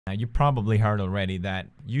You probably heard already that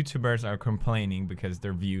YouTubers are complaining because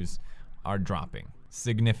their views are dropping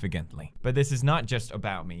significantly. But this is not just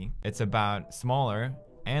about me. It's about smaller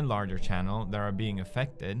and larger channels that are being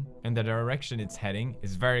affected, and the direction it's heading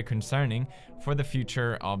is very concerning for the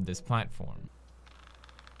future of this platform.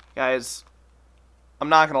 Guys, I'm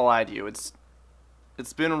not gonna lie to you, it's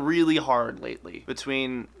been really hard lately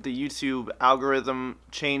between the YouTube algorithm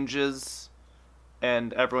changes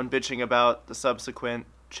and everyone bitching about the subsequent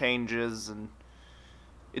changes, and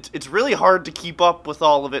it's really hard to keep up with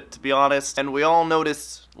all of it, to be honest. And we all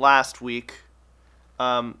noticed last week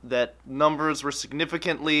that numbers were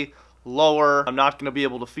significantly lower. I'm not gonna be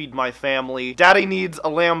able to feed my family. Daddy needs a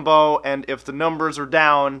Lambo, and if the numbers are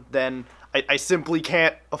down, then I simply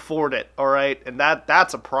can't afford it, alright? And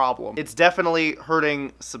that's a problem. It's definitely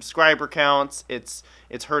hurting subscriber counts, it's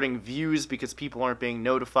hurting views because people aren't being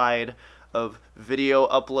notified of video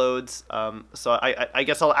uploads. So I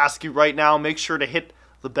guess I'll ask you right now, make sure to hit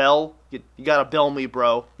the bell. You gotta bell me,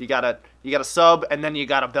 bro. You gotta sub, and then you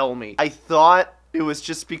gotta bell me. I thought it was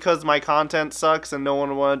just because my content sucks and no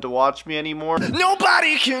one wanted to watch me anymore.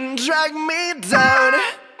 Nobody can drag me down.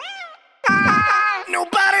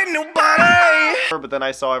 Nobody. But then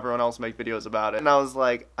I saw everyone else make videos about it, and I was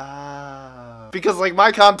like, ah. Because, like,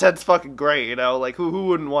 my content's fucking great, you know? Like, who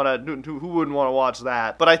wouldn't wanna watch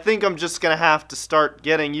that? But I think I'm just gonna have to start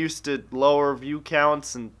getting used to lower view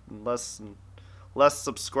counts and less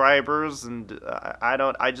subscribers, and I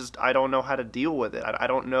don't know how to deal with it. I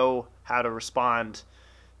don't know how to respond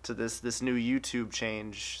to this new YouTube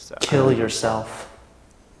change. So. Kill yourself.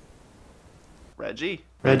 Reggie?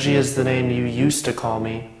 Reggie is the name you used to call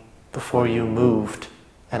me before you moved,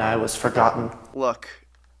 and I was forgotten. Look,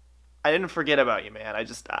 I didn't forget about you, man.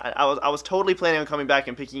 I was totally planning on coming back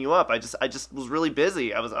and picking you up. I just was really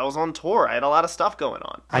busy. I was on tour. I had a lot of stuff going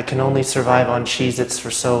on. I can only survive on Cheez-Its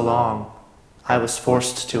for so long. I was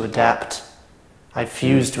forced to adapt. I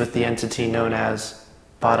fused with the entity known as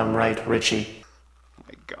Bottom Right Richie. Oh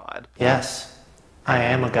my god. Yes, I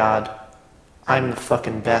am a god. I'm the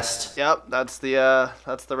fucking best. Yep, that's the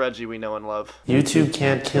Reggie we know and love. YouTube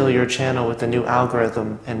can't kill your channel with a new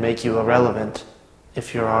algorithm and make you irrelevant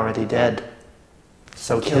if you're already dead.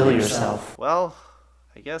 So kill yourself. Well,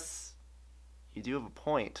 I guess you do have a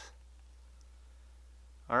point.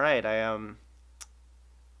 Alright, I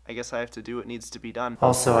guess I have to do what needs to be done.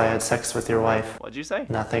 Also, I had sex with your wife. What'd you say?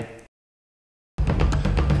 Nothing.